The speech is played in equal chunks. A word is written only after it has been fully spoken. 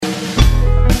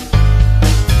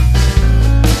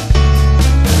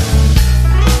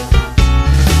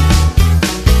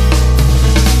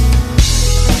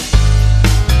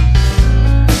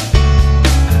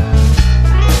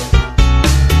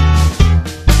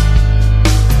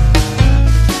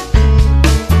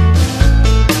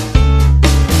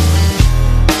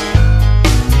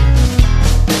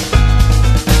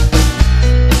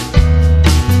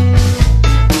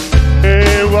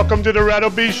welcome to the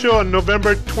Rattled Show on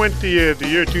November 20th, the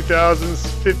year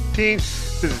 2015.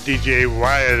 This is DJ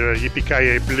Wyatt of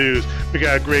Yippee-Ki-Yay Blues. We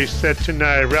got a great set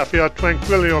tonight. Raphael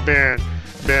Tranquilio Band,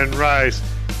 Ben Rice,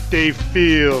 Dave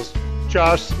Fields,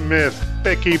 Josh Smith,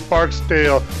 Becky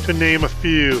Barksdale, to name a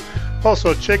few.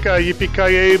 Also, check out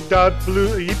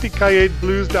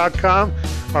yippee-ki-yay.blues.com,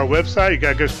 our website. You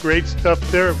got great stuff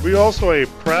there. We're also a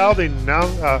proud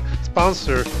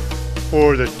sponsor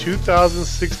for the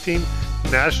 2016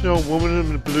 National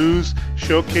Women in Blues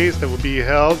Showcase that will be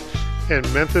held in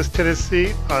Memphis,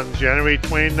 Tennessee on January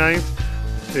 29th,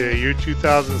 the year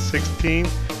 2016.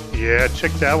 Yeah,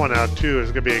 check that one out too.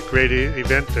 It's going to be a great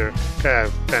event there. Got a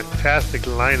fantastic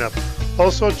lineup.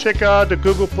 Also, check out the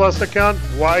Google Plus account,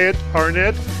 Wyatt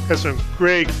Arnett. Has some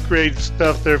great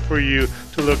stuff there for you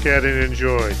to look at and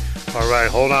enjoy. All right,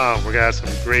 hold on. We got some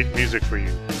great music for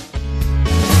you.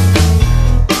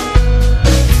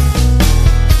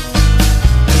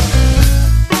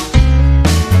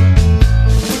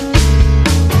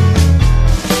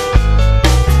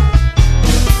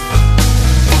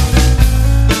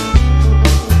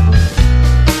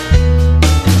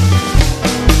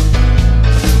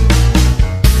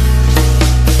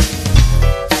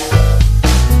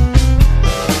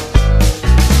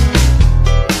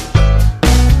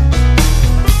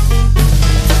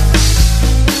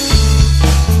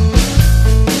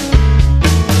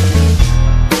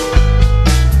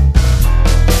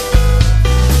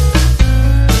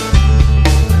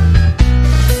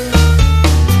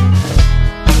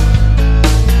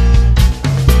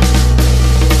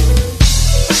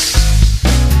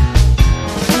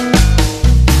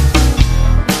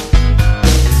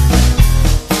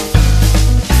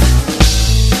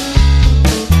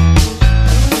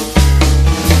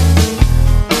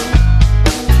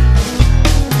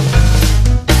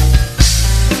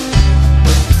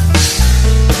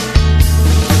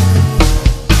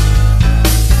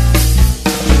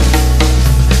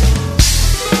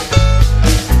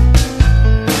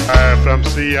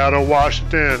 Out of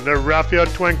Washington, the Raphael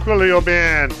Tranquilio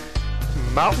Band,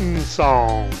 Mountain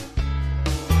Song.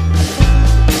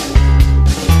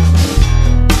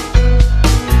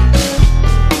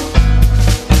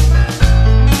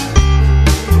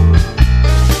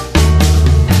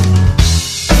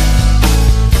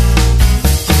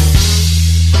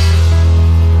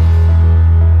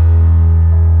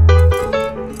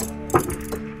 All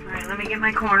right, let me get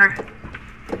my corner.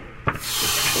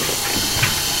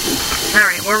 All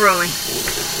right, we're rolling.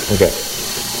 Okay.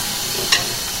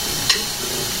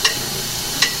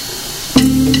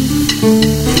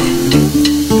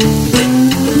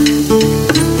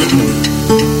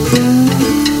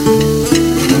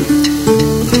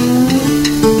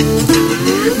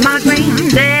 My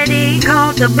granddaddy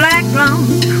caught the black lung,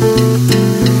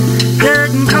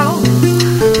 couldn't call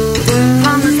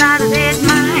from the side of that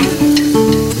mine.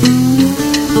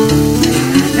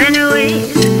 Anyway,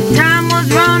 time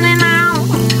was running out,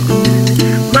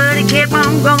 but he kept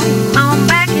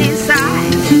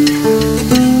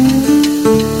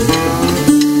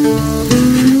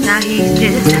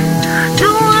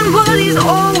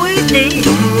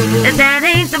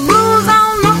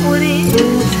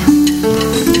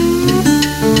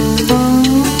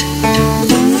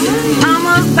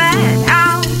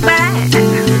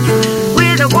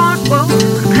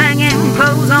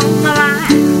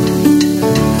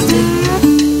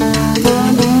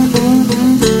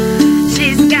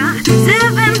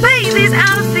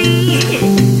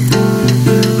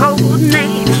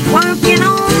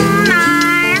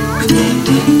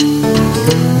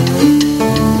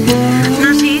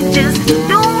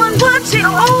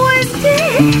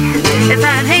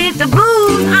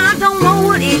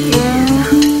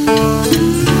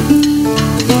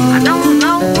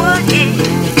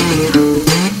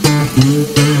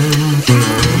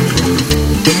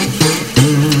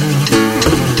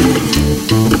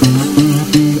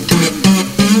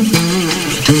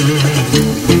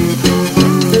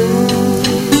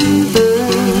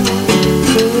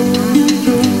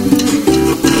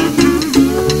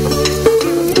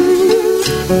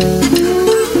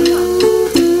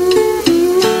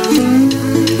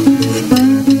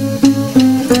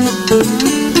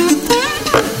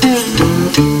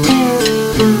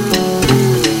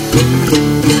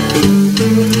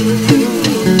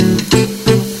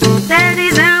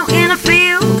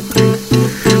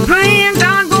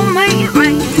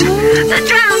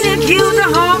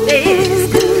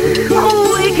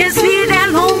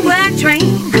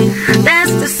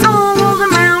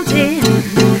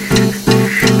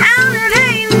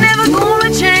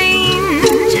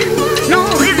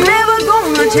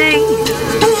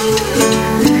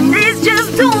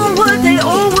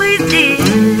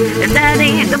That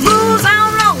ain't the blues, I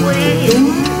don't know what it is.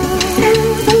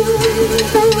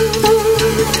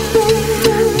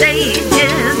 They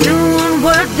just doing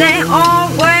what they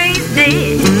always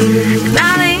did.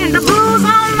 That ain't the blues, I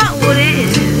don't know what it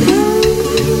is.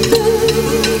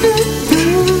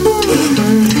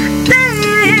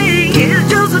 They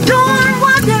just doing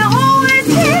what they always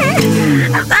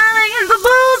did. That ain't the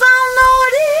blues, I don't know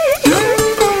what it is.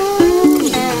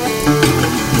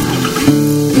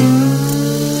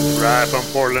 Right from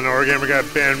Portland, Oregon, we got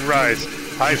Ben Rice.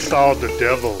 I Saw the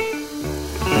Devil.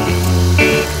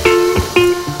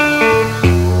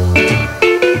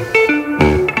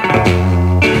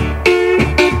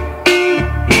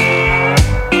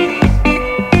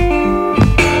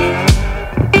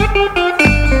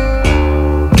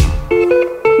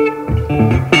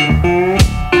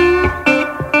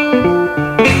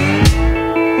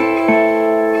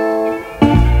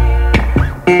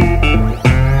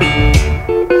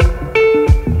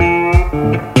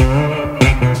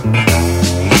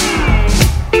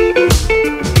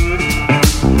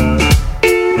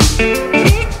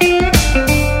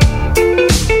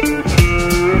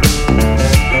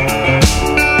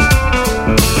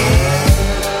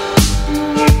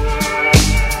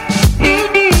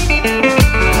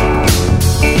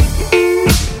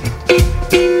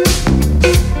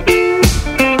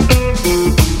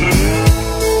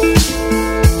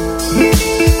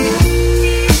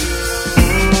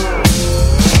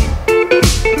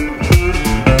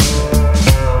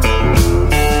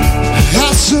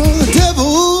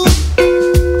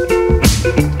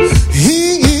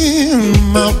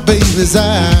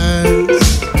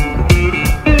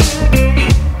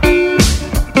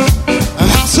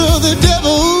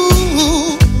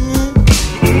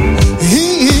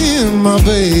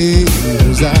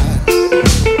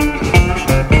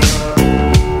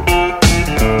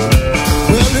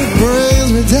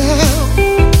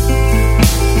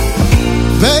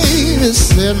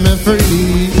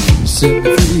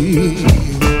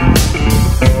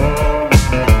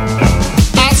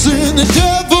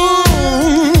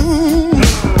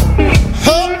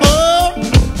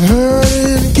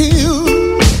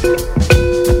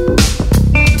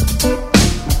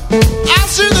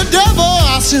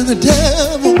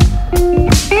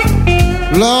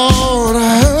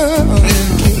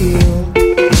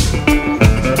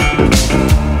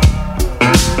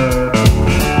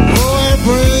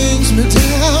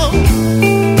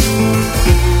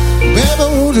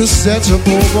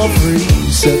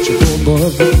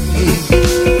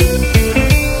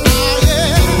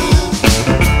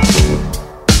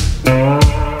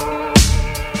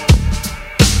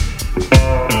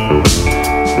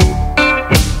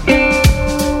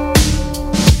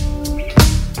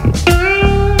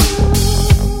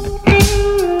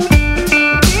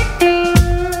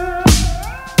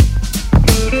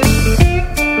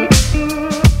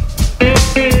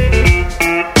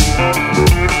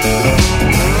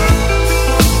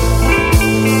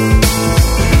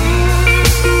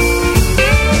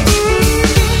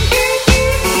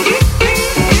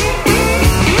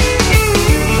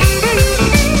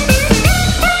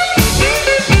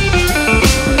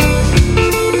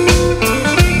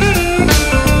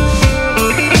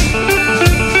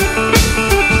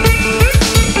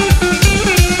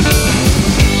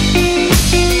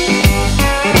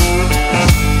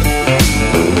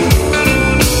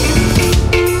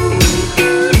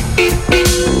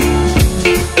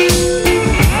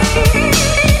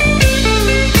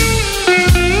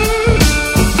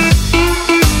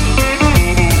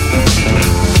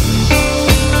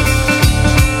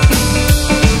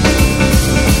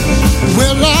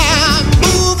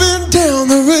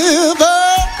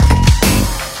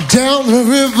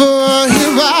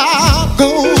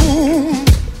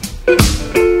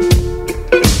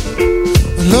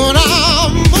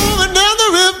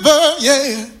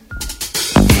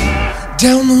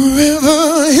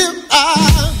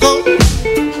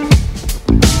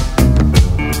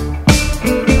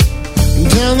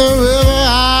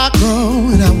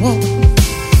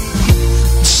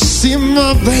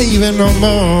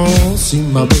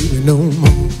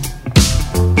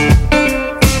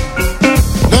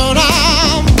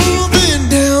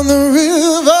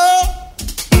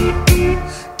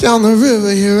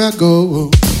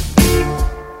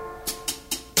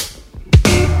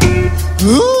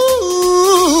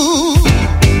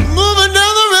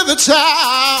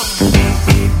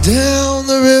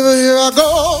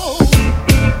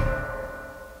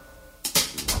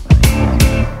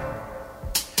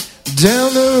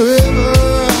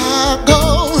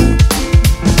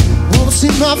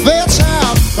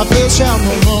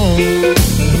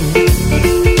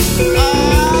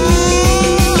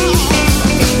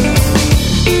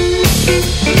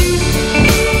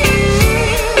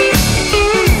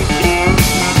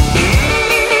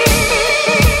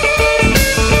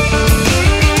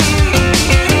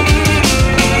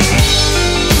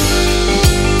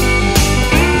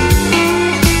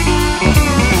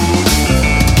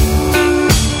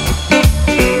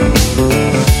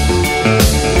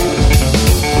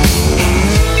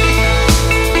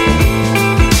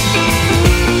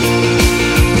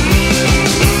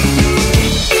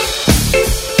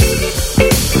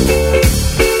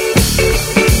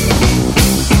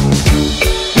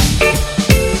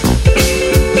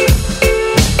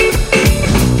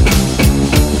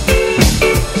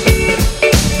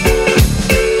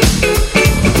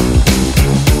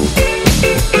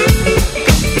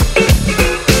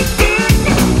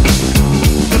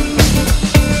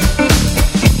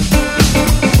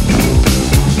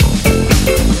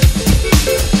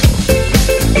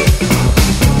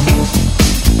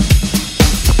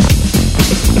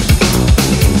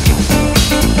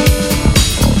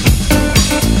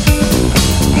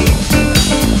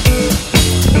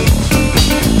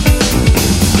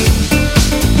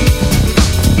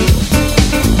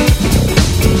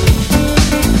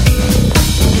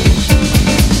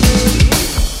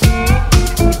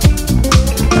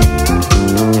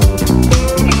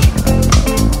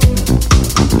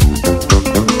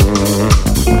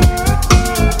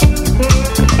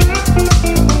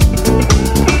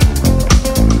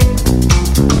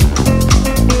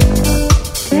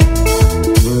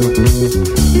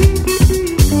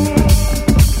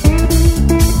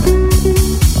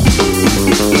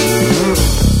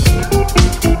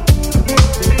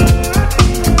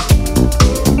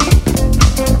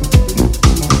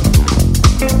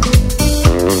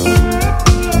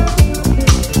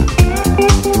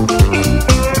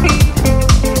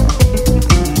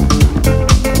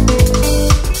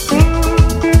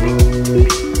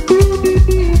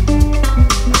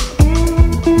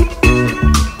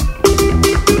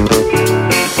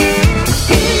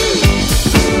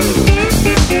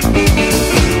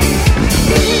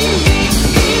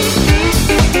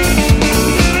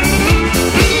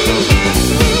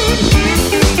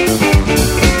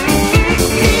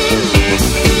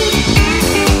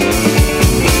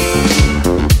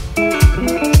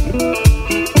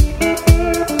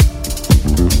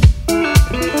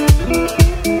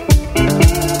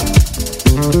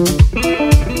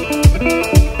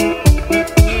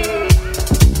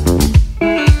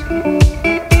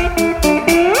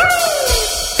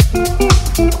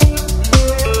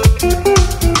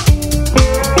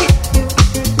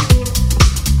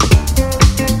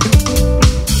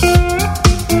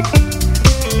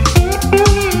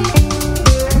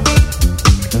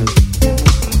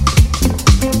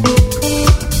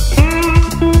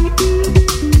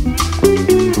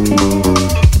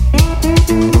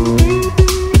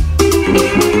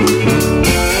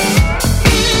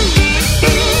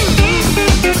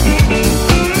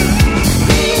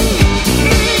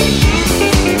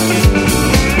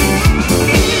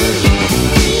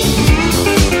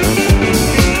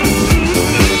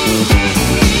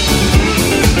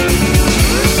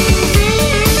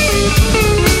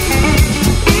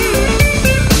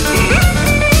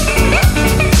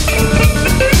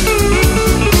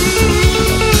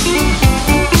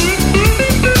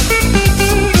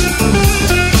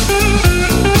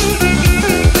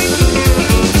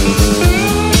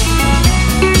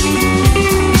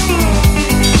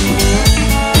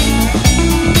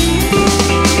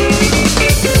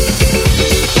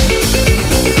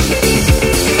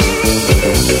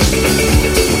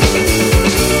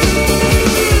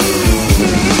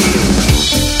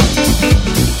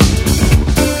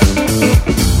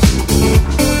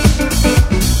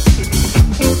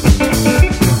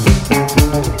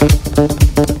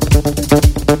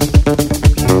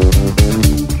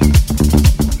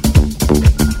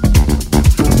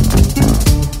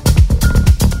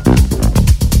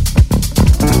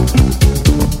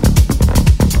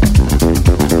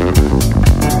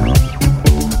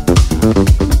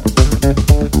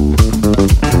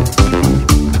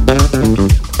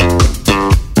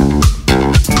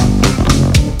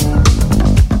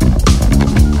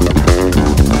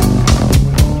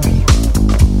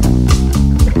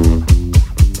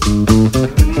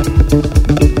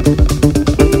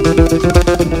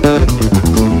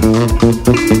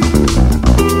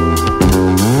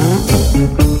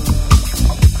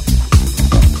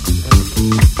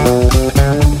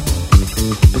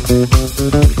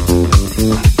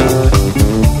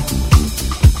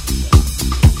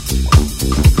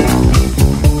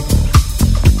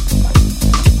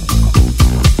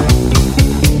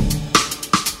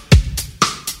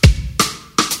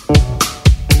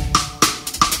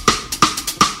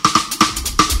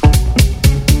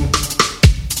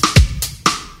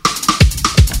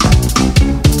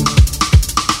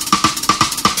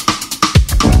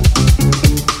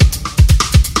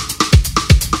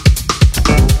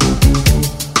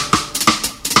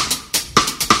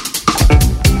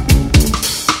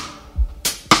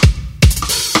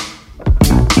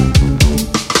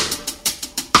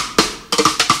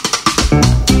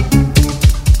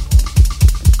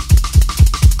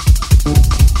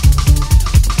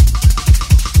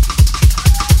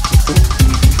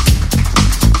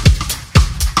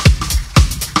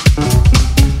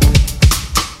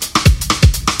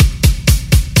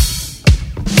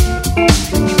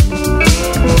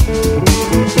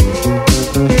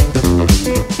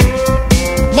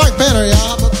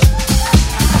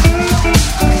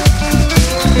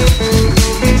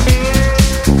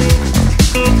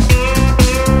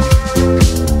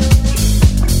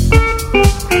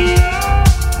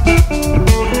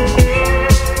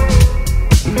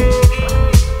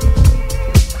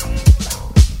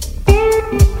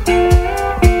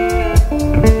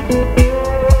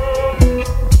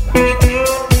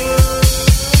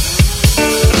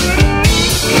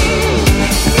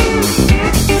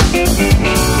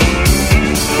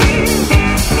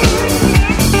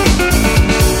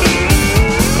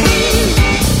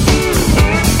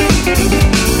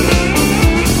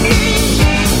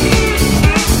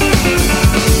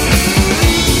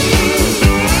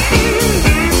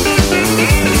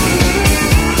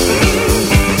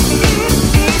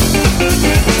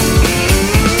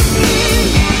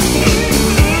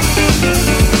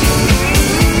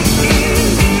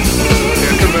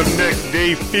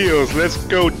 Let's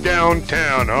go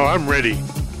downtown. Oh, I'm ready.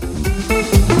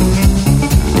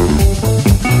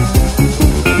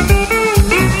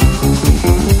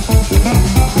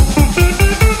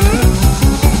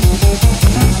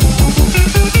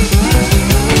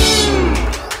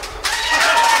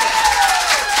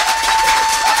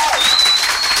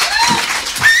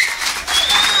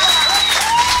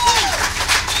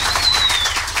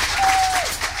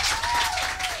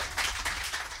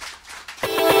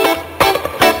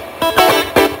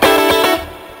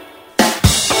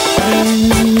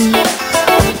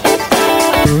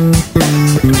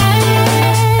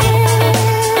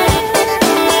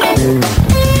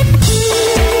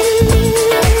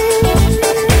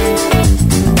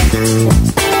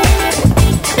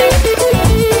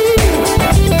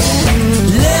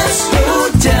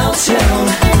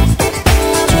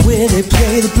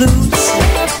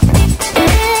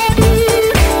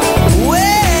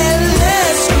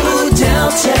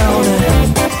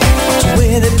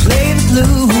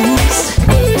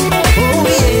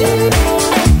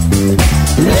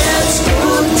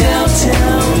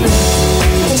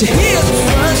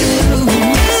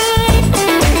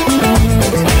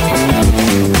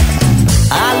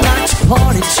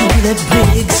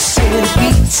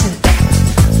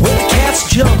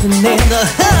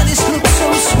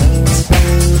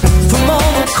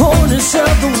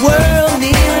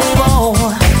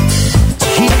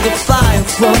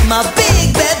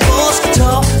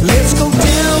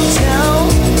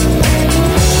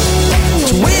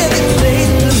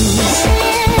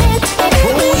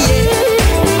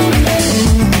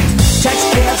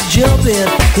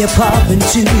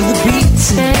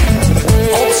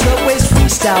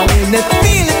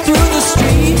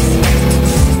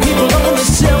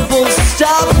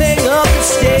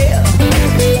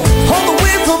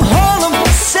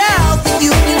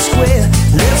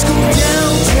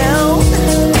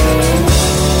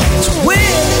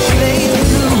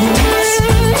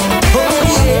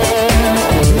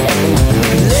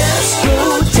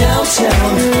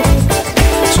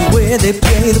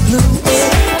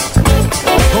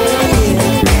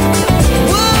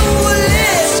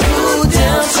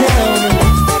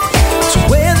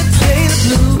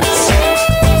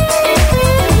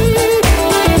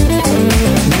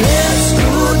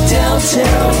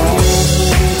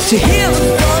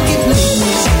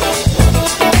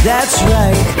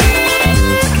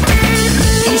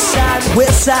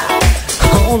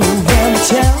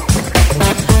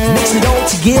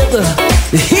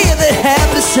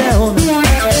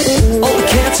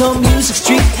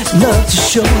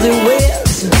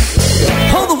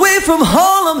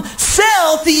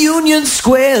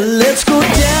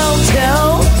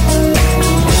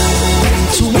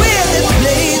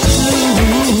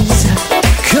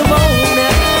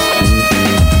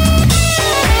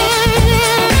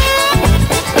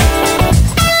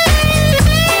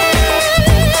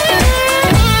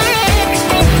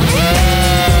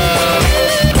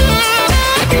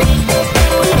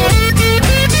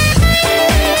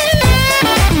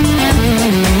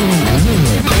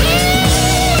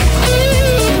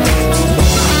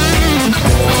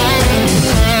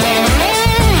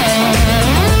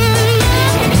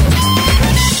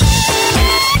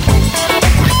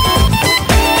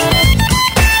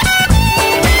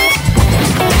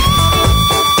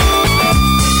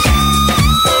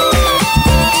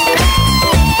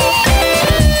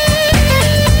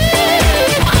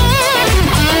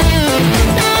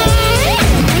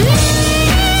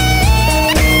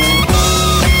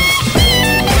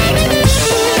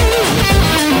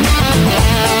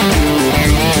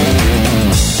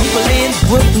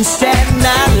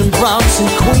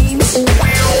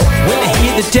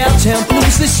 the downtown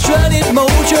blues, they strutted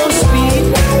mojo speed.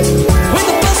 When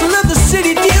the bustle of the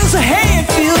city deals a hand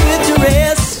filled with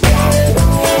duress,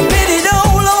 bid it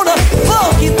all on a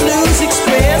funky blues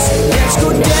express. Let's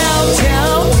go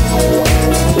downtown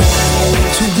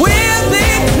to where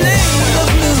they play the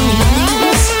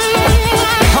blues.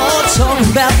 All talking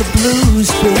about the blues,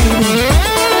 baby.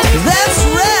 That's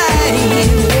right.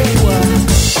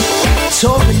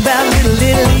 Talking about Little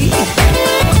Italy.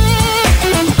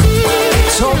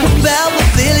 Talking about the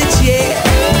village, yeah.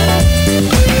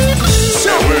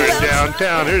 Now we're in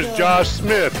downtown. Here's Josh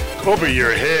Smith, Over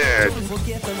Your Head. Don't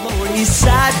forget the Lower East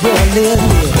Side where I live.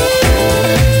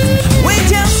 Way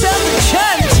down south of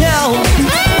Chinatown.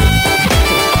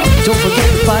 Don't forget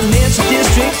the financial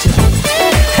district.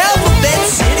 Alphabet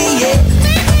City, yeah.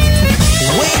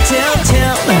 Way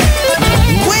downtown.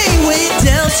 Way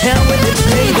downtown where they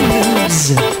play the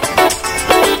blues.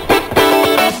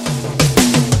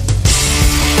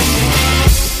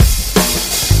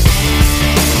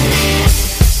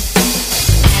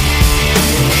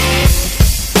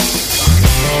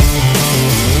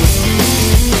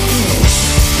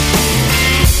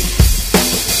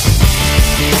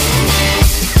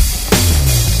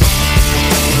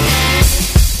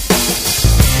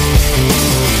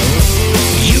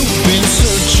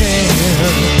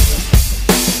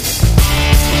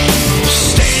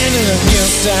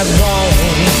 That wall,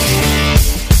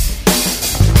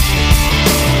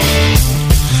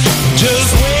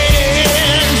 just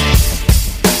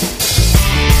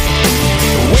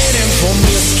waiting for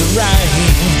Mr. Right,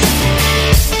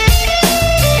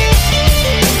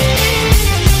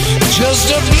 just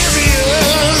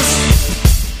oblivious,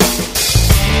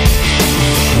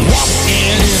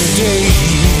 walking in a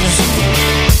daze,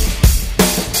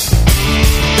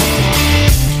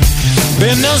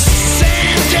 been the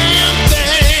same damn thing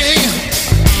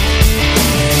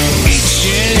each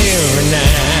and every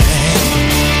night.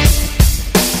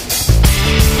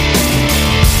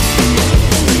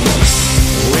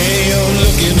 Way you're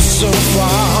looking so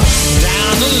far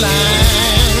down the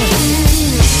line,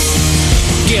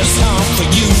 guess hard for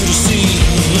you to see.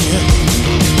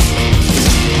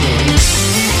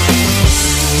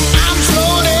 I'm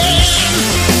floating,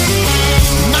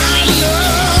 my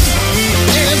love,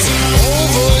 it's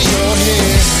over your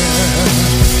head.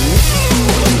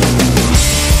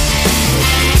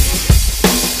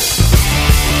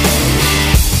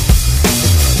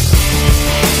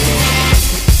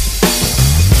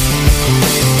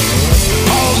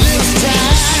 All this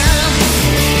time,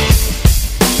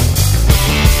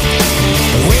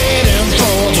 waiting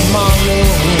for tomorrow.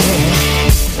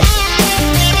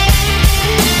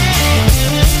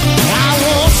 I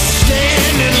won't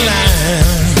stand in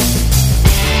line,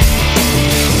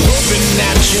 hoping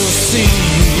that you'll see.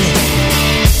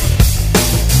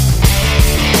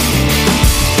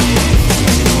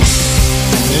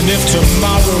 And if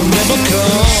tomorrow never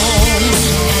comes,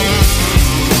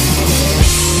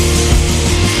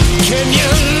 can you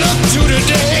look to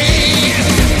today?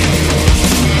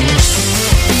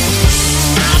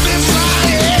 I've been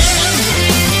flying,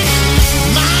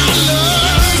 my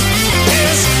love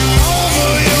is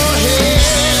over your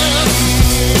head.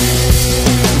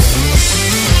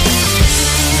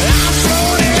 I'm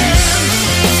floating,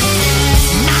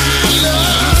 my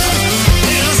love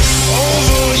is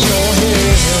over your head.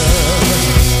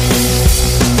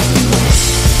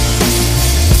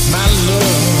 My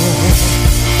love,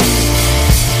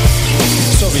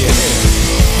 it's over your head.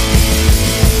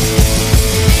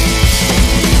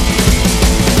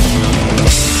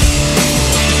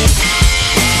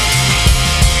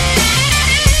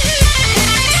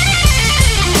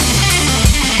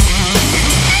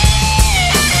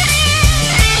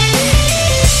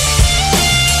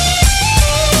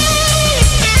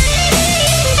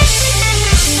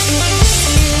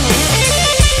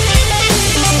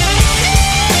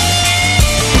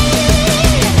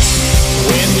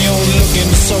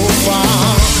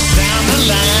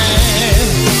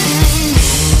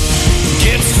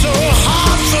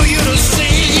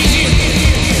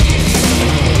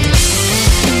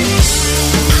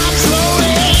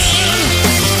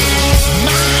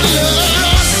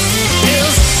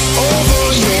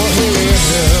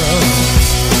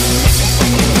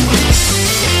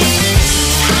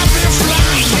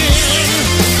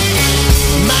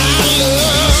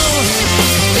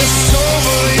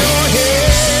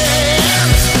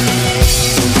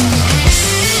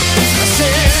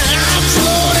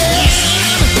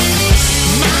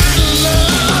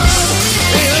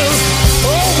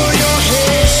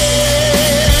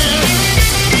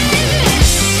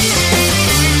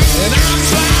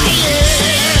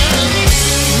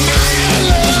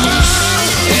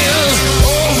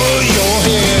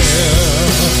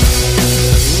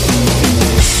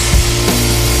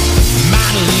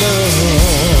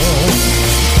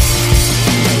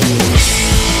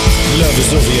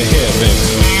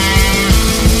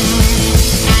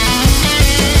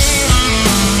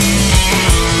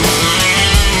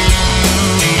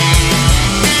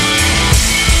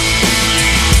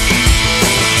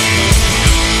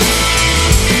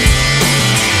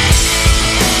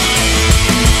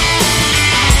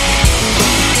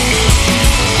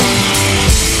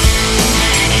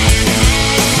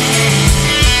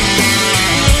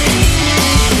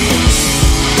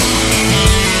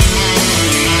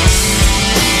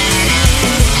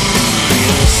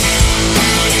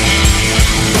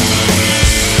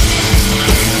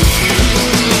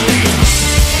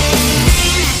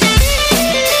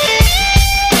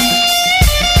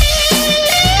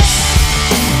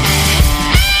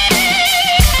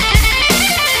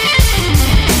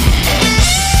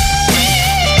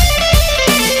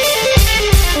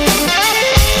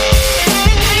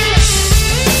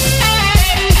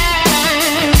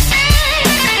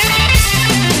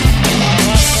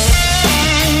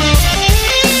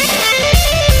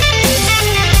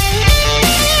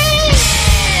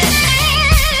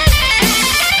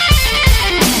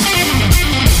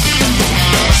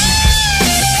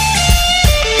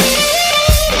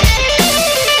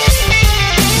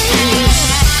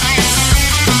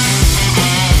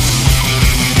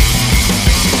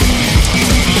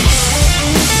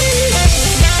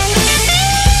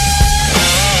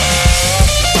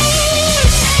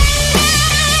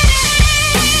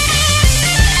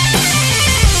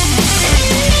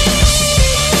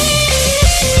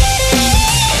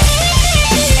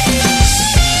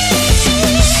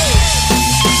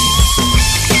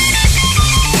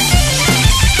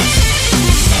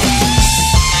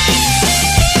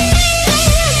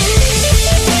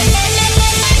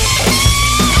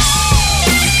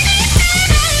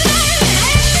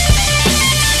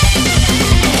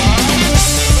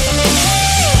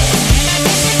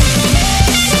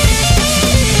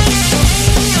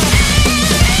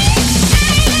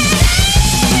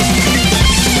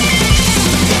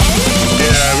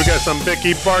 got some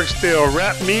Becky Barksdale,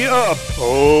 Wrap Me Up.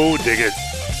 Oh, dig it.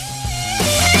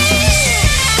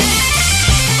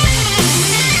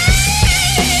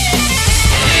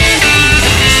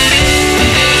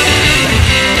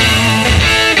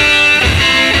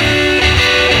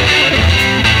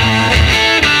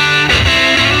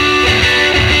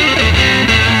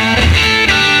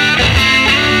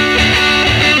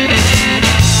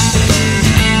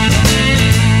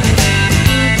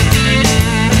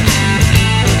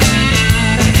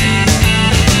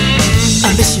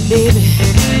 I miss you, baby.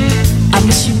 I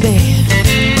miss you bad.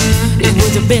 It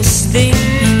was the best thing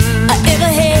I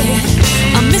ever had.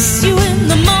 I miss you in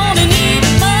the morning,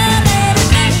 even more late at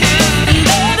night. And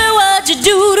baby, what'd you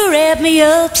do to wrap me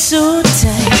up so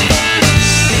tight?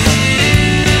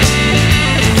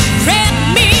 Wrap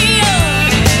me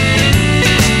up.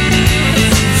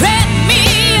 Wrap me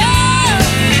up.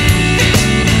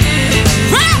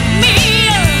 Wrap me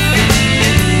up.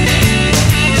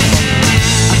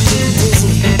 I'm getting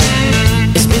dizzy.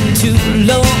 It's been too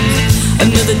long.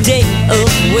 Another day of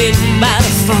waiting by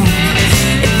the phone.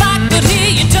 If I could hear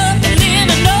you talking, then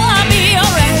I know I'll be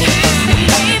alright.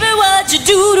 Baby, what'd you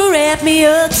do to wrap me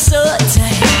up so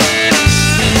tight?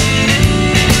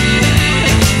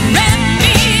 Wrap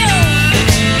me up.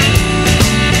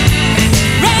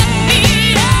 Wrap me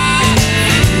up.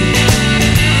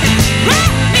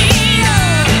 Wrap me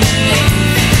up.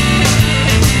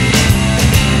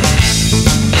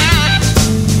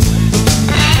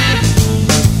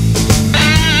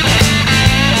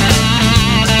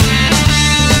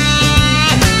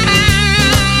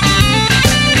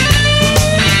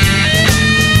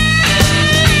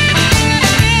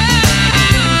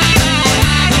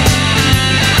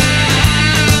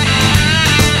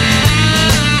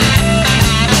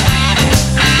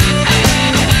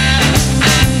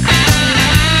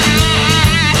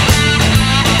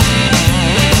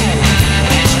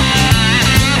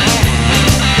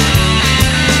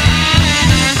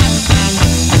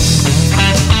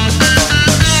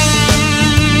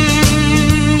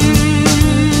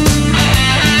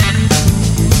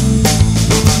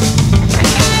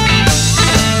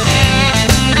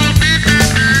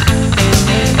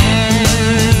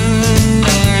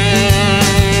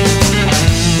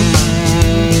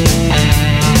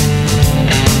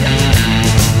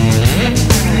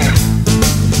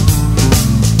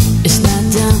 It's not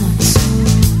diamonds,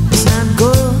 it's not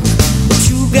gold, but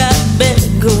you got better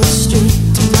go straight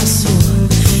to my soul.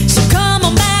 So come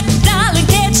on back, darling,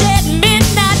 catch that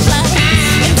midnight flight,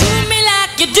 and do me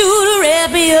like you do to wrap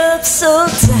me up so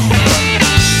tight.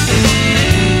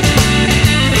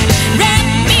 Wrap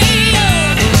me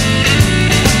up.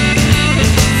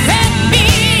 Wrap me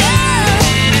up.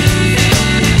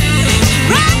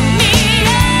 Wrap me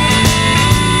up.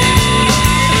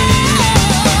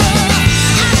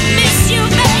 I miss you,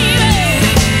 baby.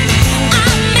 I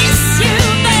miss you,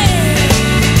 baby.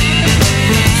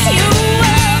 You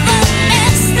were the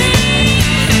best thing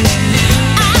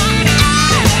I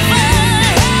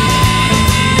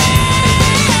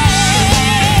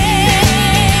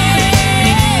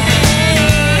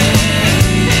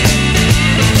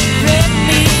Wrap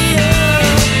me up.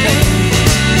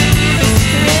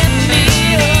 Wrap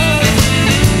me up.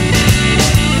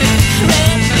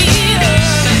 Wrap me up.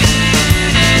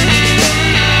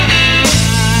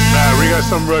 We got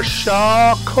some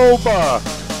Rasha Koba,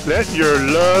 Let Your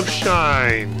Love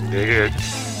Shine. Dig it.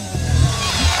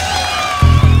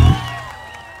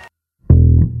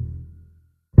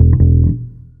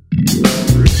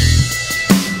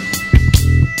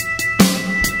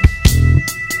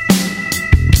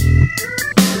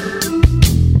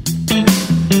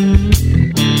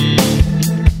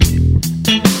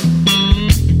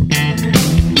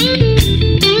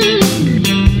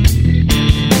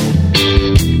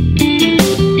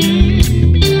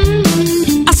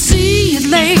 I'll see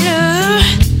you later.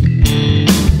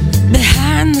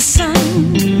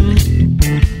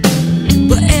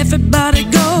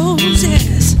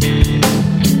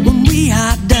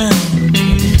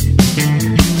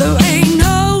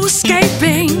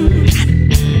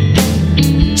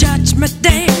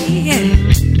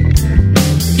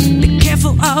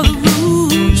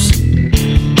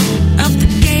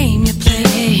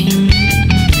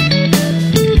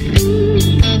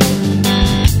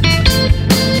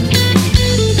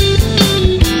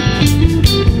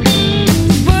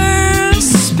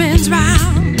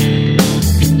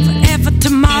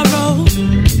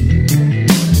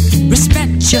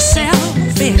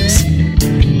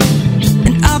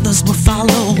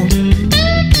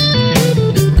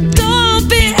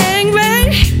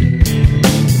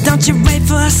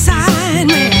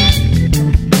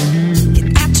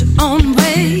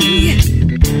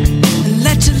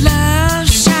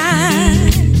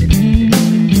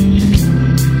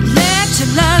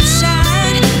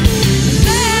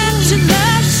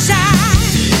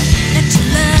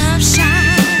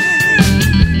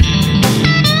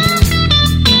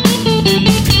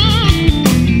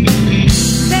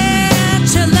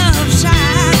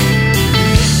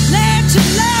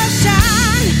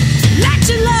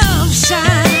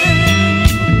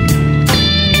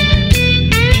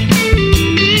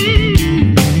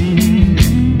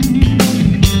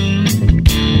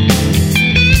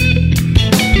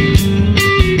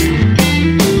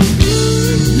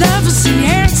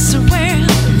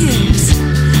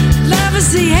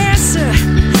 is the answer.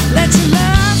 Let your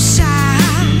love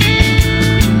shine.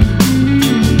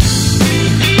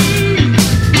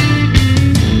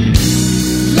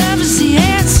 Love is the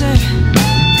answer.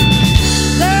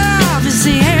 Love is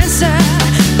the answer.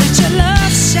 Let your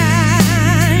love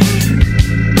shine.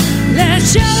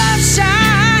 Let your love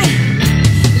shine.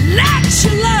 Let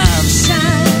your love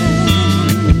shine.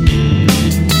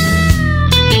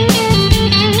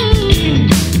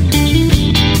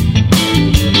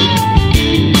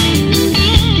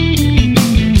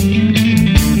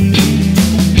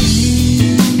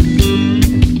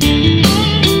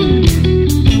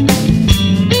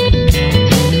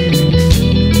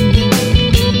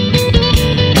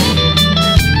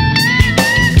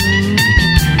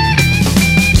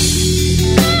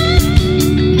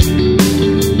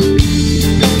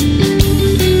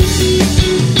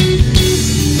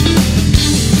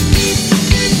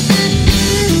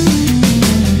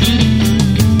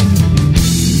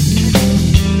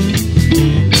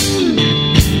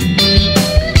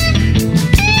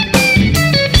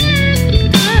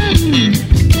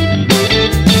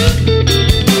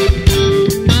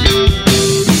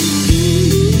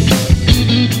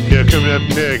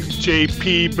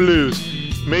 JP Blues.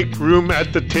 Make room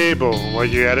at the table. While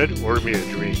you're at it, order me a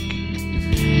drink.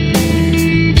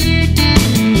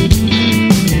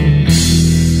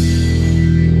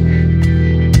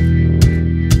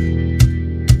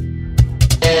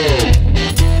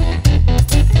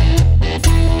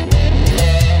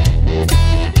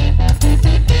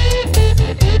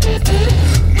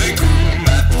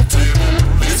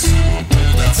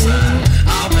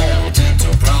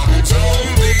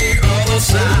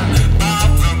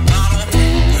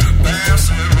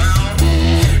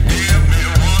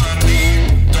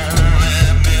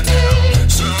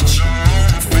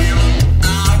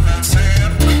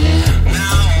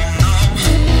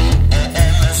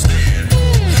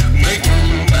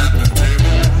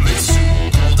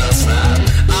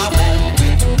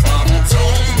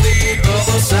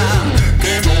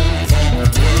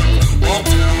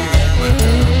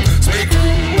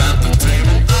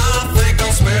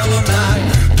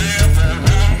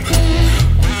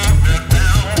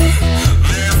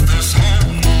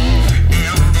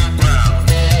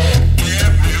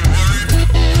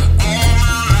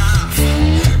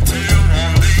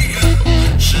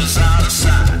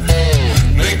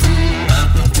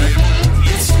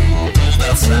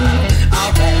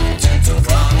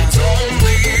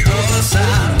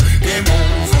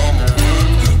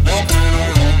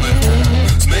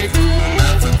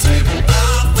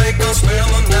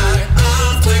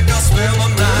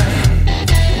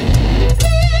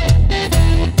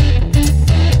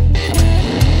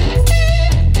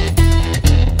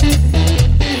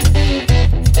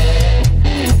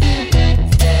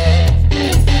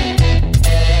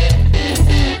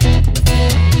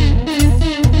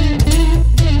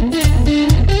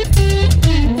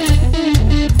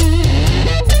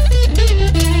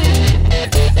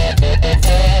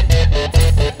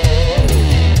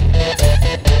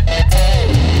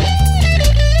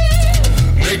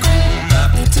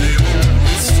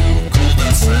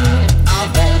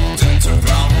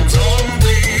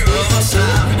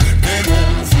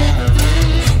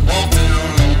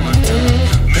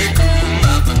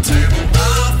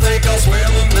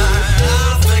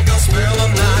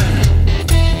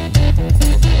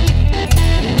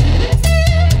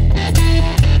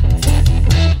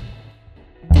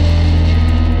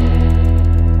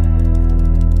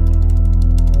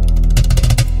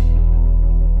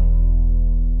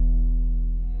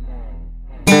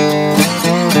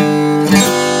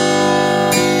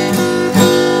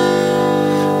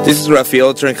 This is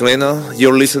Rafael Tranquilino.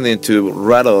 You're listening to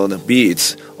Rattled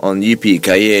Beats on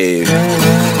EPKA.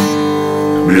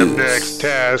 Up next,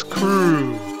 Taz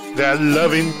Crew, That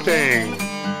Loving Thing.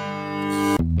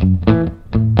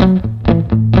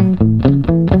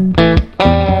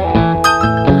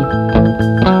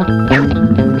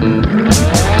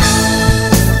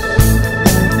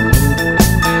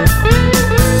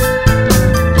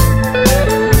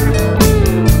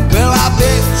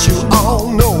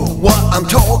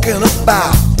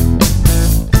 About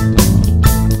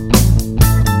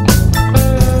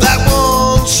that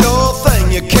one sure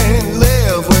thing you can't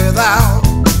live without.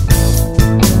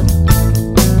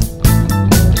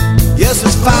 Yes,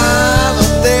 it's finer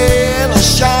than a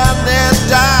shining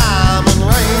diamond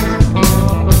ring,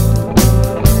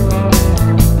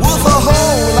 worth a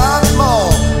whole lot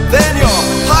more than your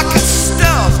pocket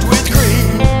stuffed with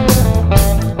cream.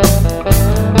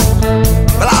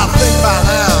 But I think by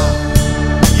now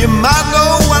you might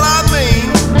know what I mean.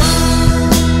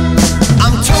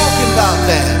 I'm talking about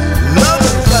that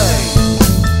loving thing.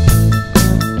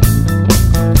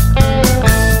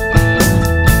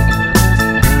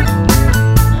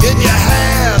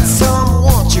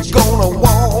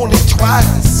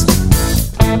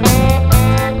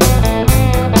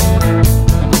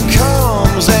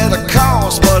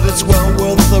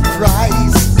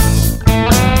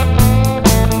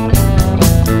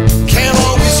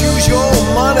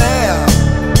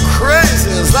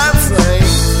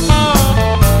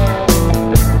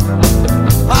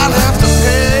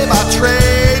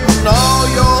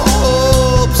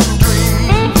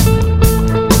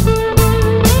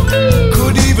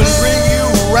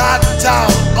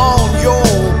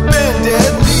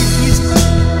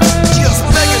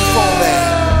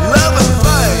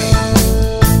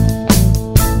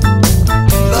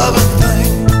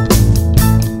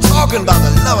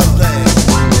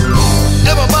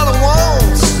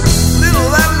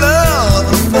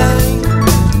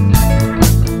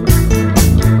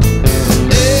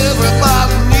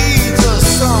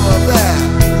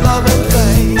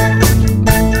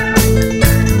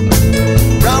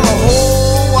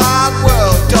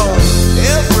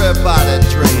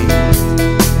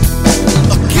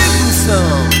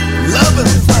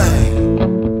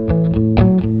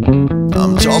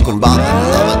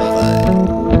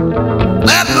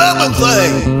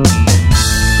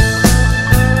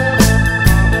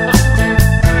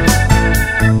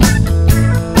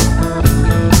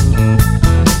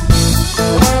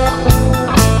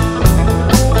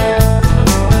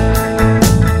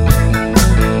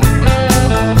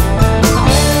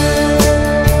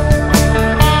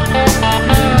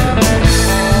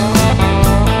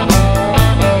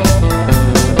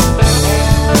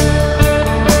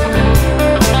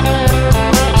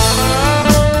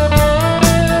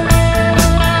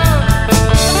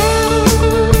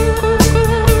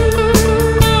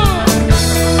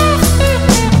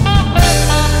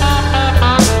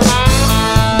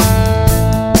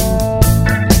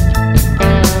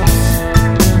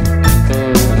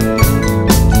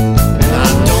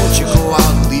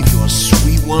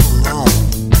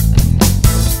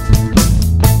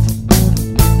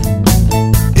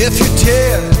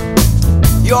 tear.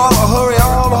 You ought to hurry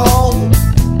on home.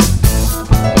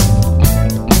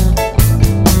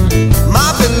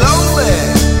 Might be lonely,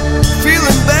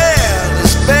 feeling bad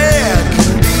as bad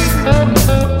can be.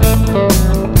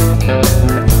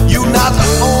 You're not the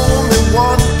only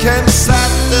one can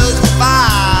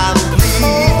satisfy and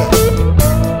bleed.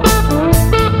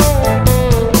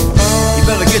 You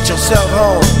better get yourself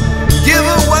home. Give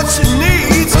her what she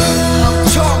needs. I'm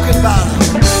talking about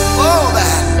all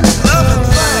that loving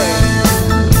thing.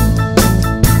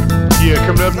 Yeah,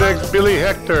 coming up next, Billy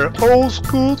Hector, Old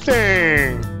School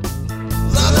Thing.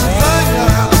 Loving thing,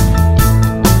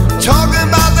 talking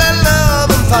about that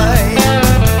loving thing.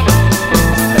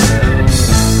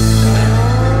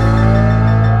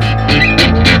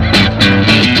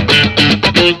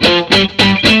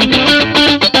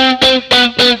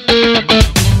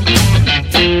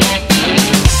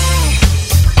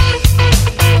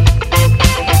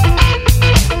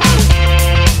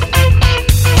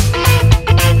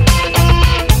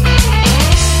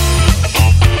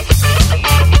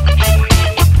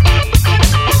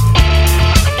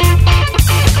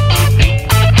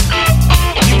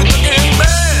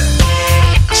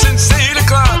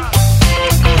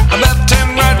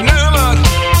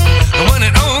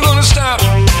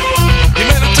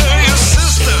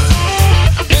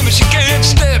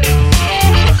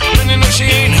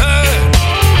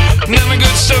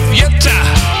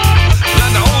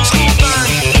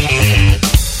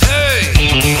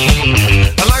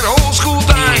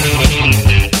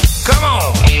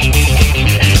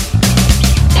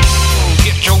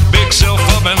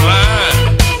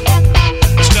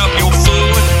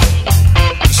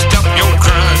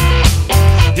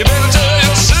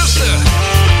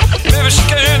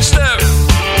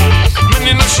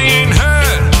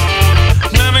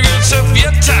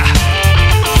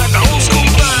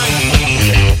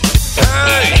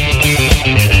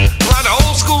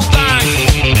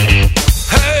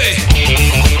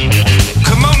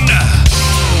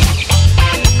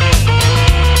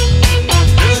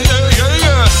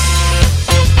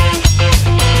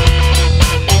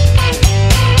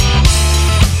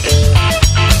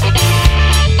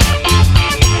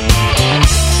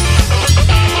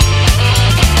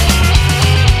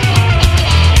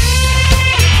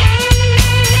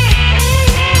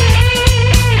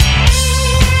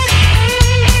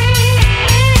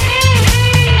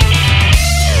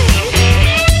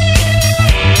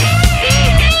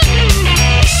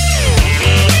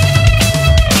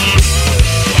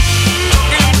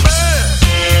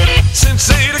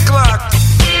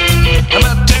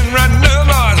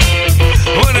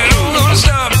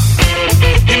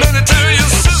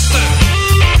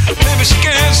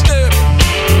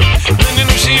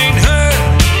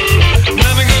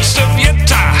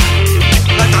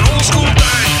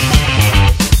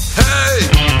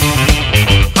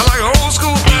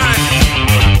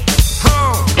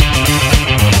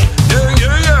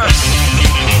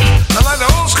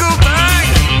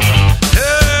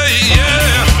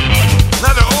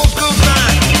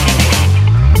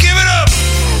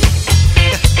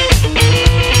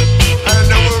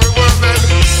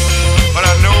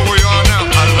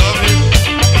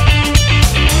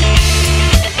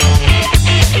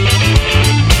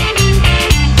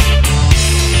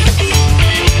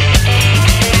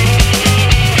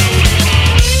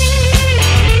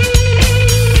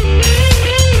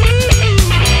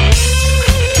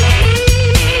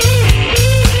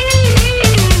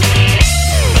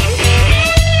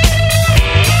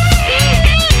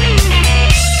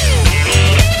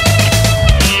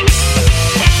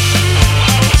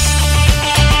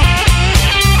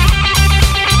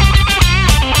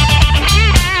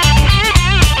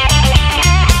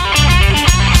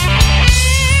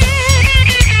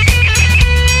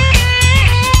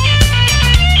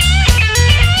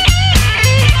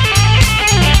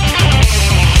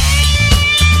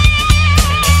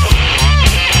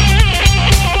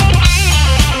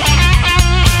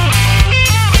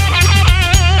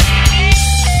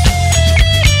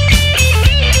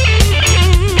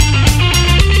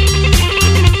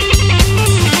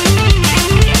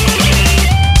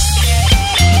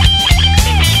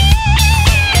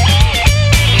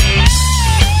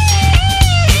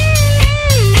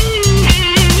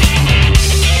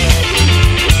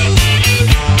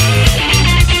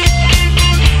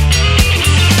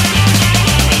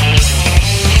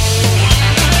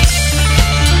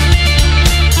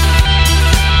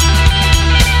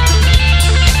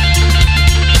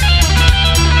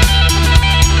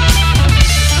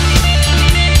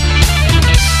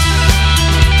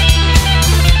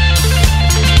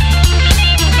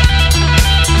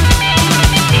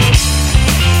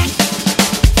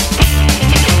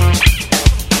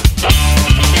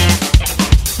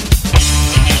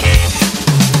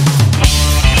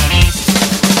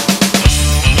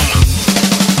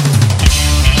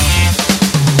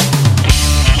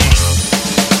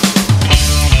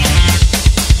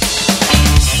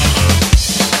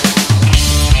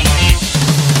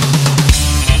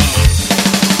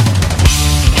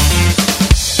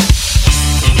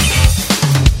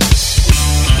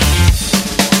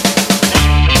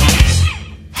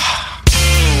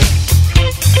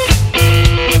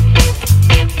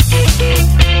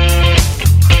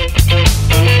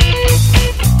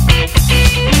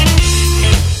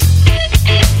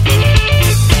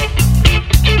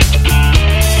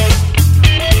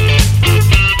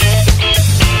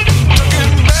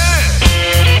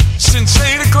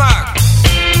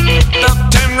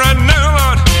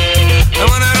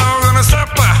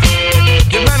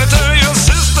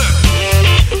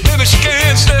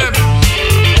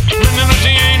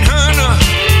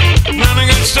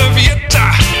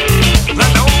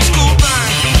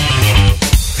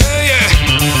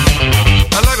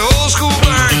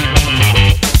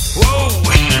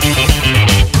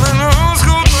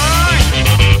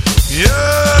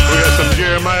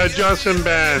 Johnson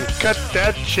Band, Cut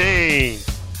That Chain.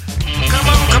 Come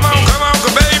on, come on, come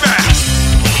on, baby.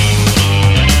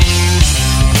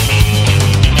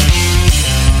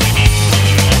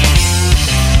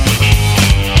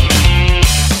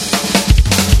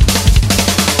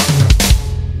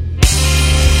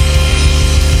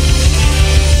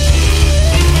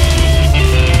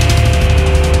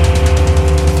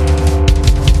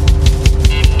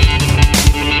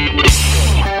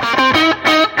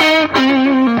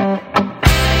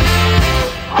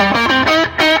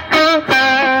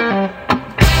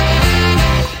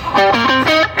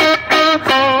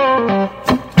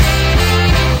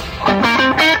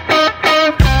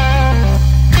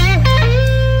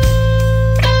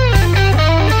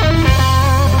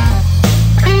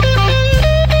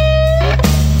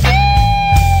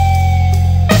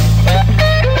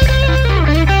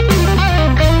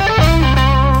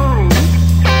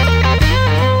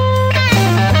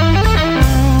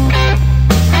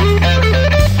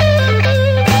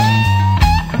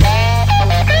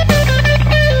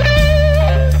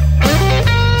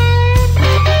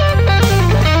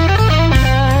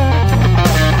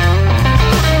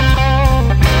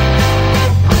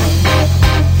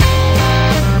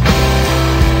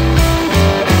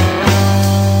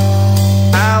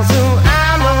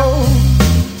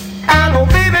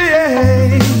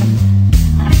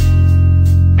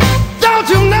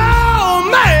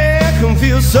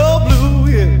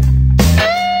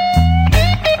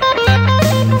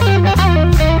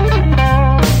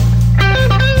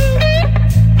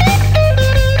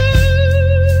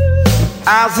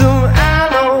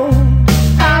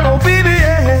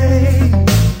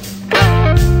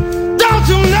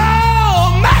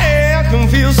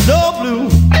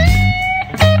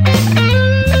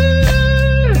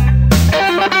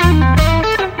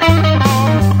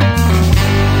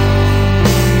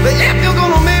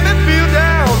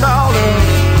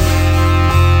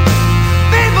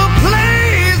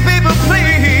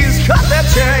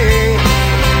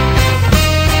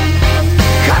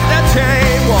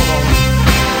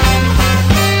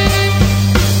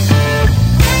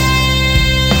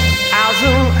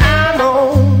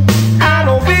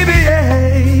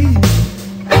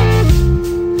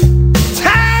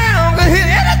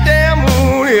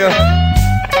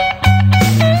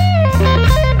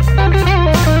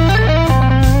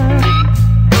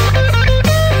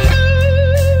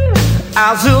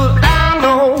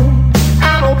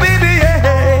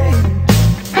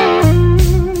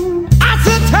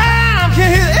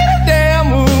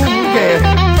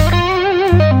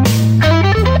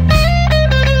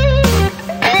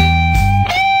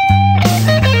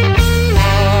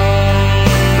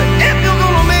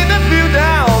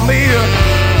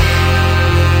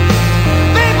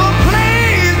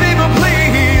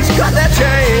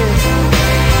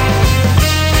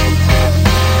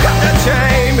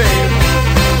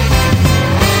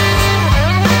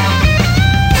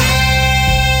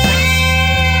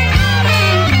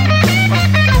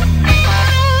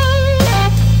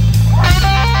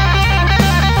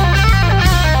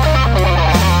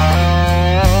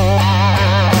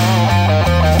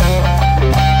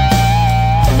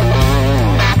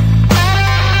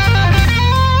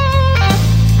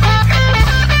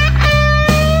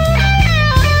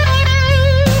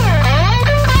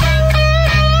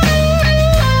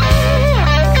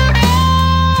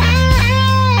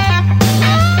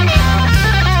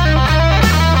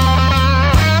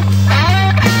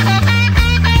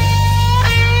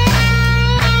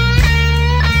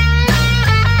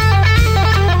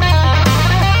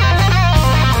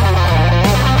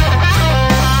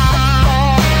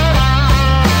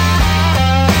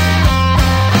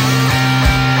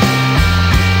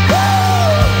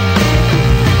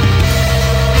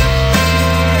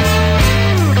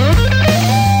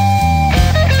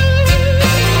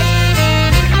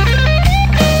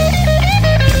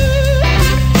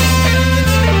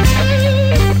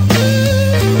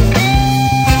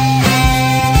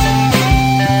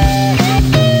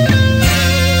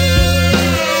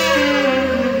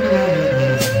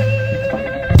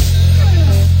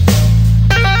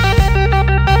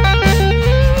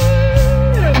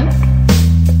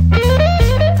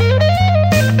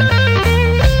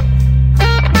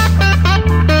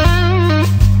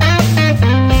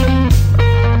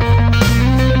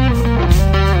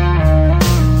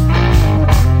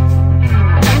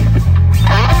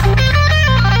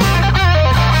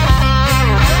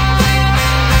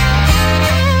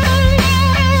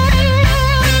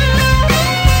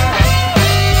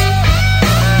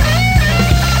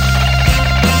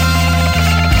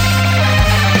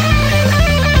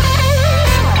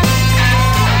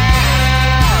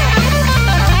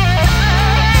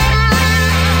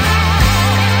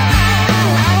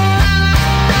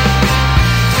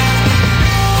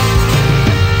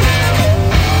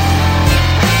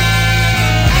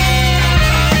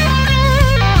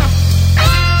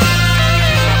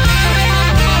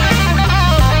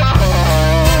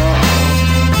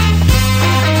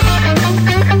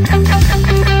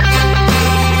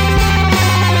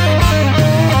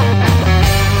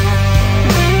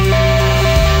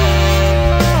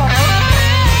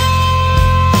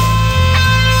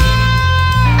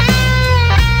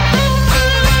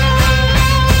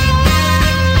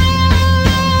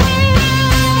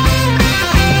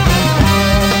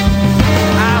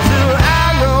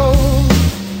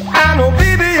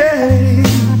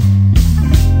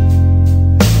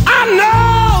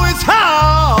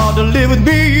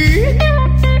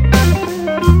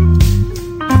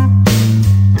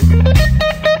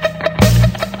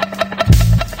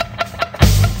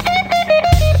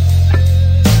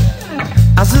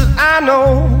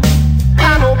 know,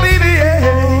 baby,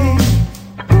 yeah.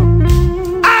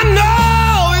 I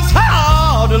know it's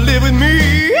hard to live with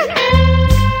me.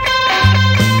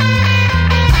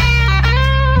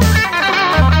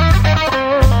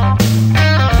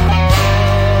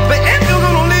 But if you're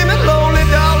gonna leave me lonely,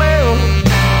 darling,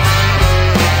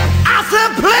 I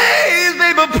said, please,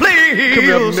 baby, please.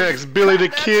 Coming up next, Billy the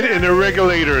Kid and the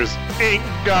Regulators. Ain't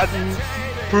gotten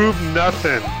prove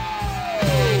nothing.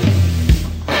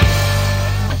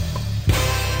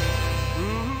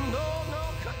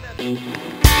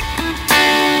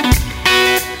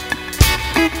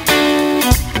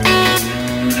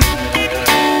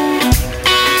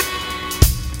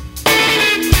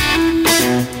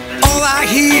 All I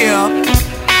hear,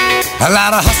 a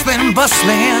lot of hustling,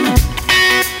 bustling,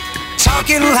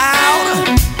 talking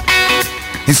loud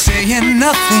and saying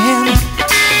nothing.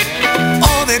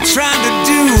 All they're trying to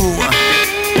do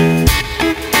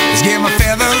is get my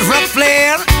feathers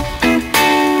ruffling.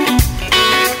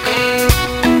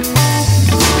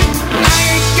 I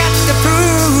ain't got to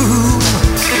prove,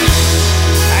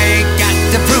 I ain't got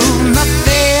to prove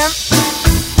nothing.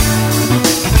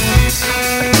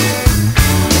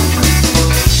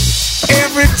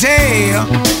 Every day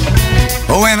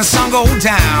when the sun goes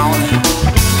down,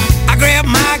 I grab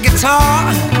my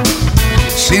guitar.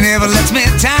 She never lets me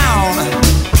down.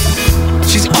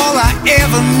 She's all I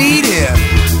ever needed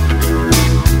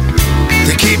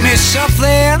to keep me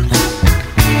shuffling.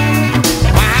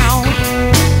 Wow.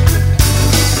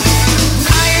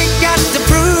 I ain't got to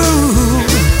prove,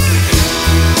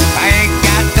 I ain't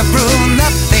got to prove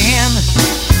nothing.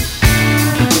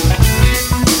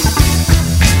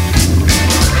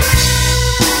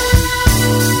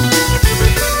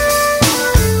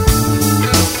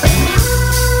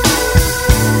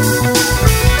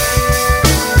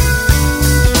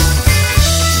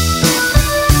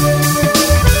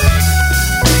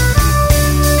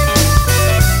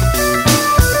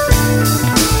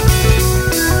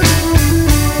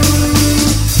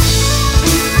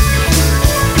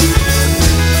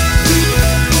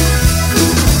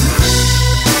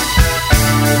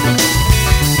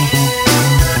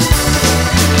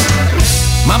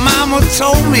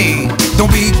 Told me,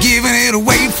 don't be giving it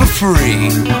away for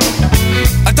free.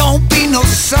 Don't be no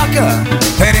sucker,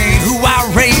 that ain't who I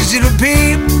raised you to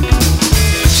be.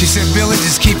 She said, Billy,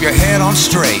 just keep your head on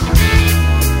straight,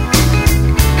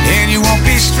 and you won't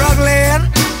be struggling.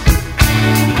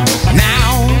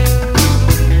 Now,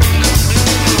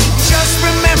 just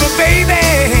remember, baby,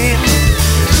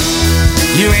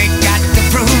 you ain't got to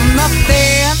prove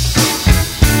nothing.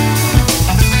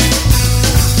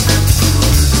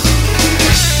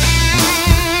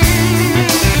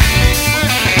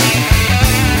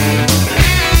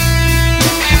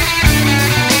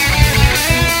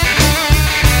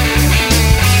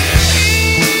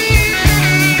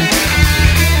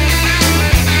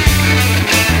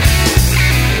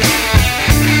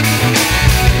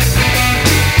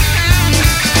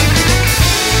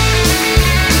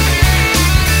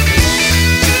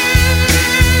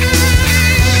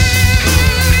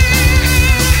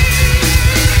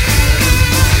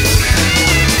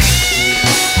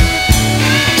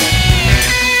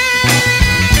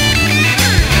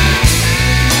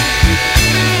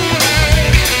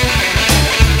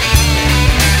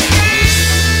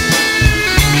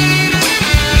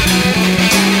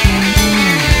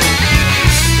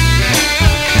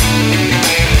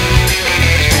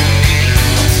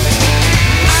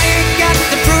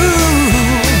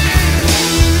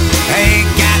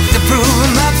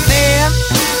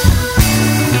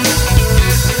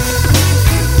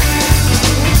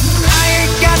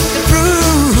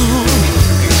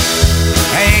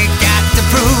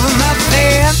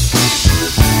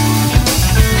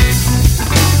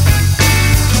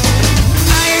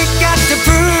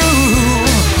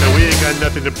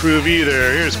 Nothing to prove either.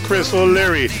 Here's Chris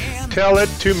O'Leary. Tell it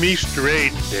to me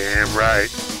straight. Damn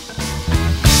right.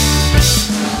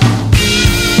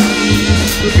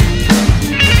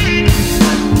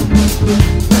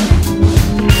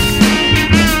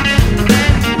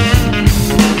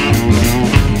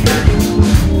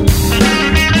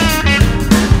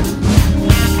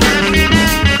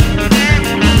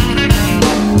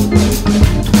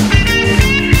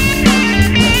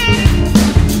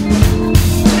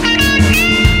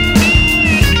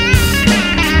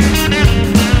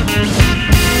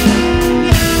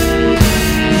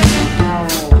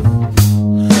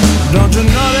 Don't you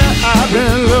know that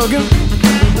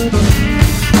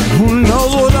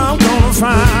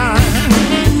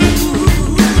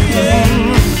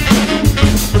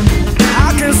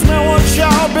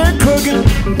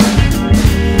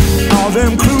all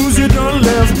them clues you done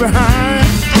left behind.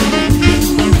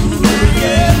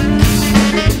 Yeah.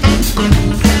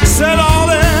 Said all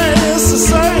there is to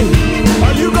say.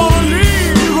 Are you gonna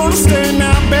leave? You gonna stay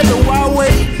now? Baby, why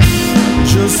wait?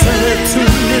 Just tell it to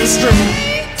me straight.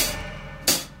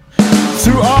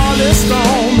 Through all this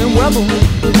storm and weather,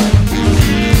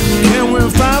 can we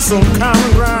find some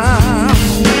common ground?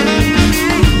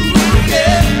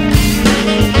 Yeah.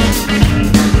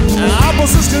 And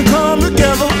opposites can come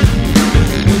together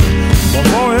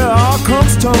before it all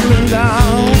comes tumbling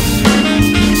down.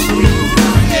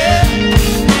 Yeah.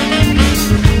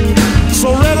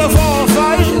 So ready for a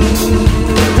fight?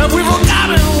 Have we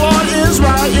forgotten what is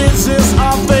right? Is this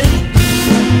our fate?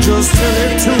 Just tell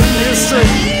it to me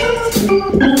straight.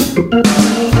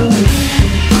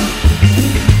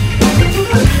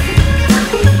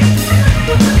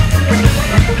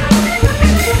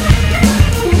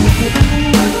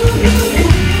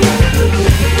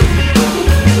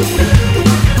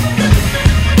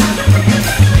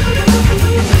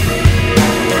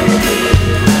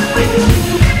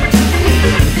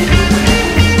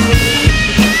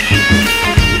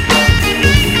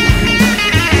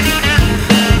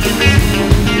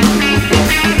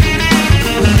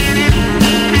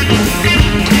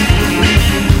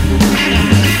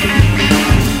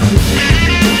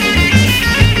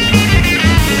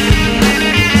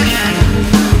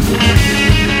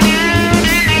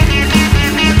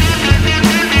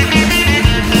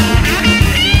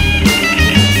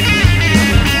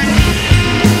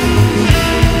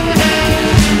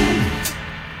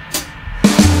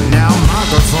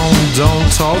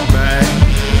 Don't talk back.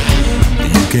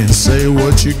 You can say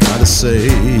what you gotta say.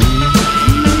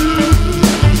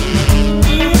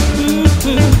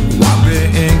 Why be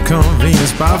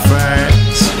inconvenienced by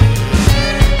facts?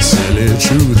 Silly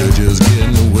truth, they're just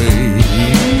getting away.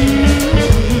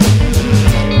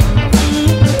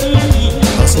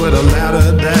 I swear the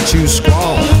louder that you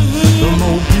squall, the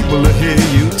more people will hear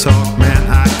you talk. Man,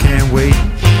 I can't wait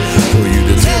for you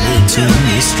to tell it to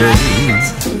me straight.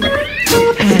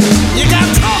 You got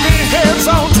talking heads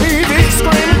on TV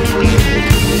screen,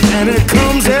 and it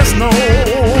comes as no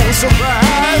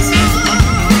surprise.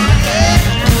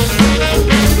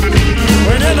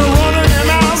 When in the running their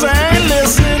mouths ain't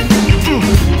listening,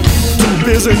 too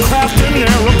busy crafting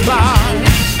their reply.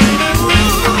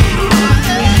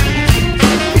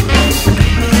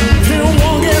 Feel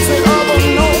one gets the other,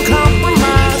 no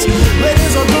compromise.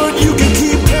 Ladies are good, you can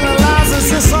keep telling lies.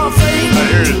 Is this our fate?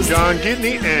 Here's John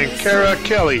Gidney and Kara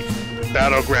Kelly,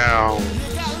 Battleground.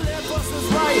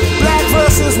 Black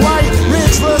versus white,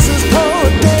 rich versus poor,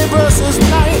 day versus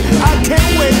night. I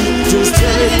can't wait, just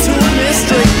tell it to me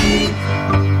straight.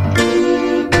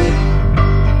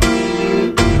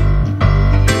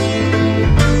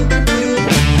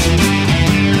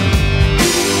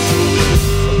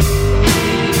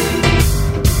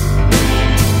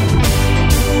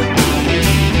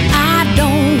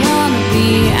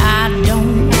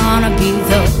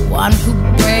 One who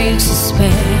breaks the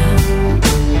spell.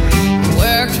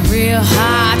 Worked real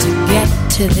hard to get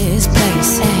to this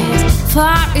place, as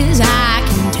far as I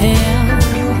can tell.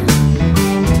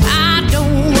 I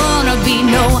don't wanna be,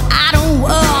 no, I don't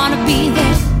wanna be the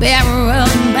bearer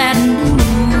of bad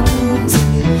news.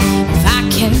 If I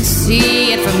can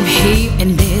see it from here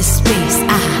in this space,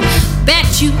 I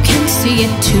bet you can see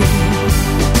it too.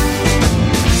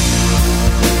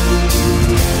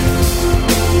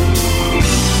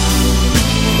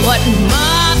 What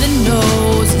mother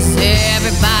knows is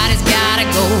everybody's gotta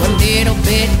go a little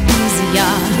bit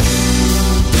easier,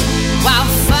 while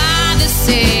father's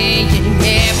saying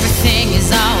everything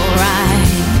is alright.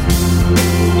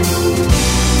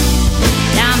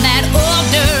 Down that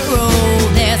older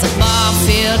road there's a ball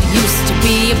field, used to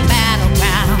be a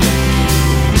battleground.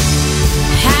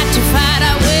 Had to fight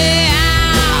our way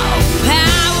out.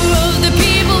 Power of the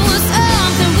people was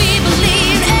something we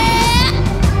believed in.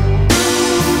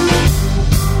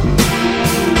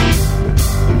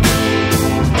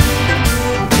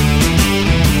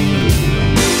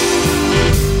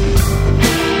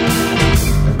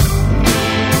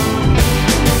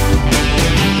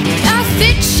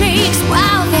 Shakes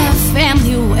while their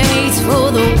family waits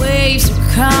for the waves to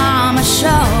come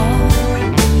ashore.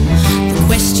 The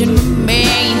question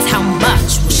remains, how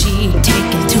much will she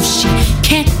take until she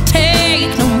can't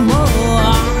take no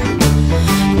more?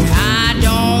 I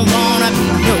don't wanna be,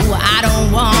 no, I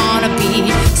don't wanna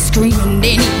be screaming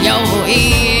in your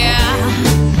ear.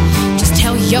 Just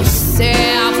tell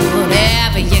yourself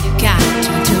whatever you got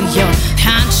until your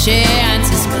conscience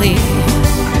is clear.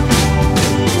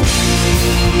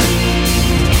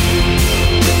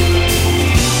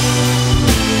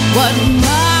 What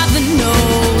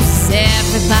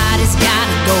everybody's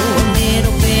gotta go a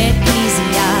little bit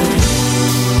easier.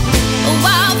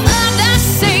 While others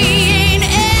saying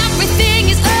everything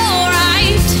is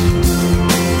alright.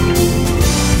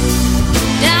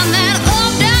 Down that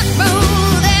old dirt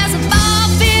road, there's a ball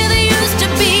field that used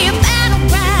to be a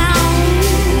battleground.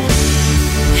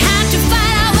 Had to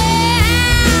fight our way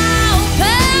out.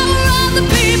 Power of the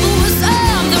people was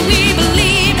something we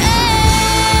believed in.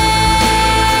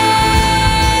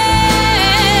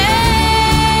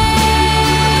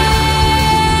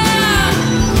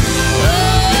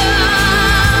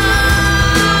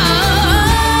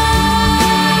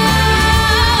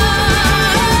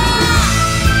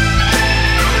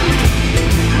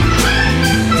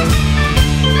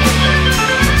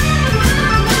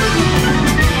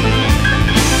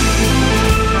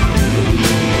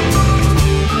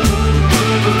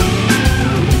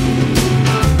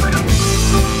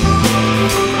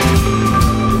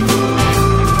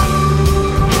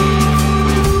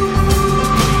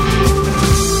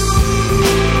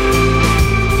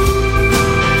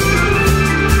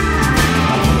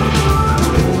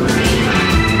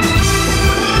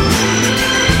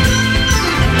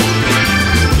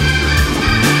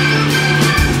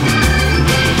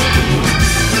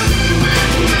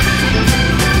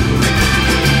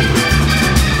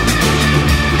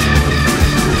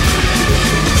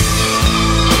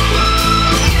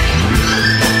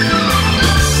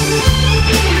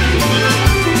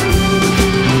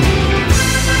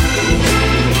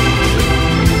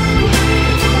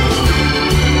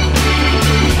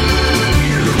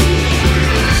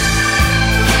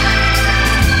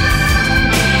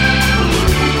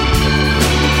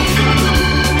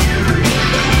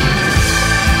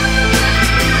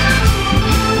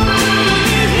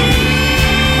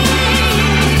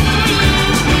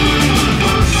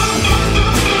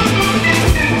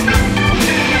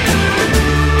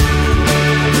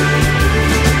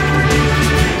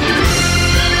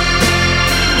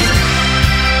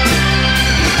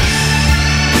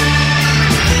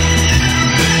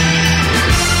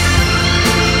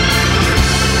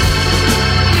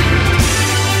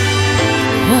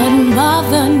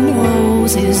 Mother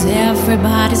knows is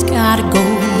everybody's gotta go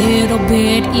a little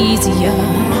bit easier.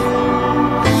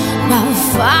 While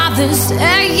Father's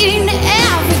saying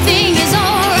everything is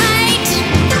alright.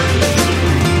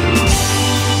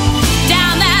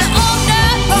 Down that old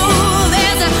dirt road,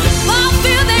 there's a ball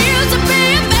field that used to be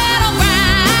a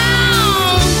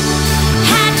battleground.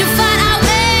 Had to fight our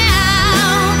way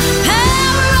out.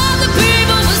 Power of the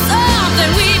people was something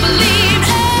we believed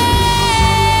in.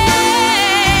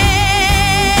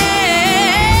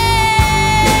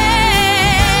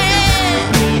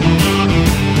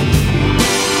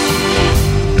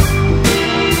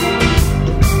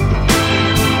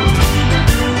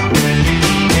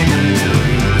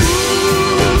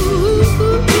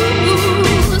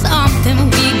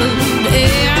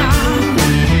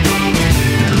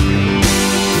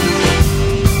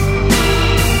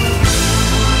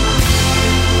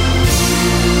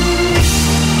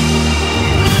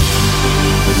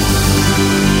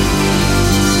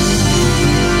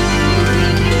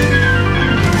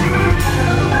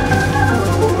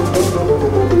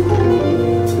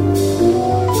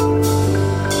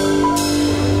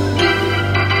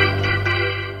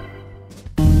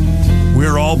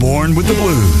 Born with the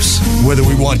blues, whether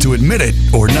we want to admit it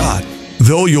or not.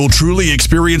 Though you'll truly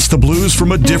experience the blues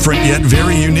from a different yet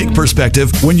very unique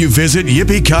perspective when you visit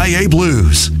Yippee-Ki-Yay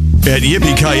Blues. At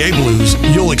Yippee-Ki-Yay Blues,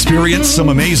 you'll experience some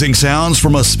amazing sounds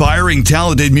from aspiring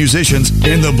talented musicians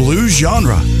in the blues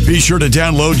genre. Be sure to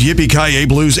download Yippee-Ki-Yay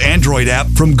Blues Android app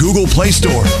from Google Play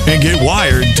Store and get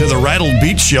wired to the Rattled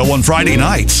Beat Show on Friday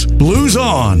nights. Blues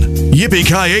on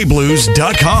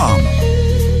YippieKiYayBlues.com.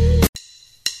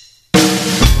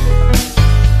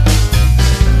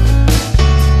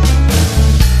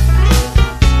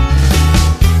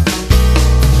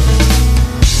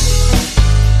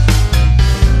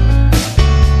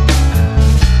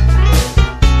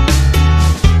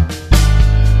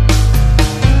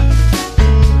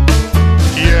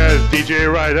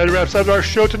 Right, that wraps up our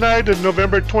show tonight on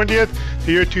November 20th,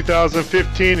 the year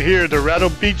 2015, here at the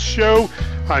Rattled Beat Show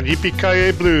on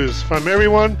Yippee-Ki-Yay Blues. From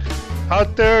everyone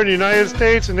out there in the United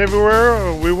States and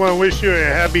everywhere, we want to wish you a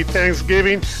happy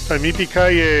Thanksgiving from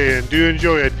Yippee-Ki-Yay, and do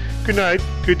enjoy it. Good night,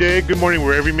 good day, good morning,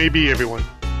 wherever you may be, everyone.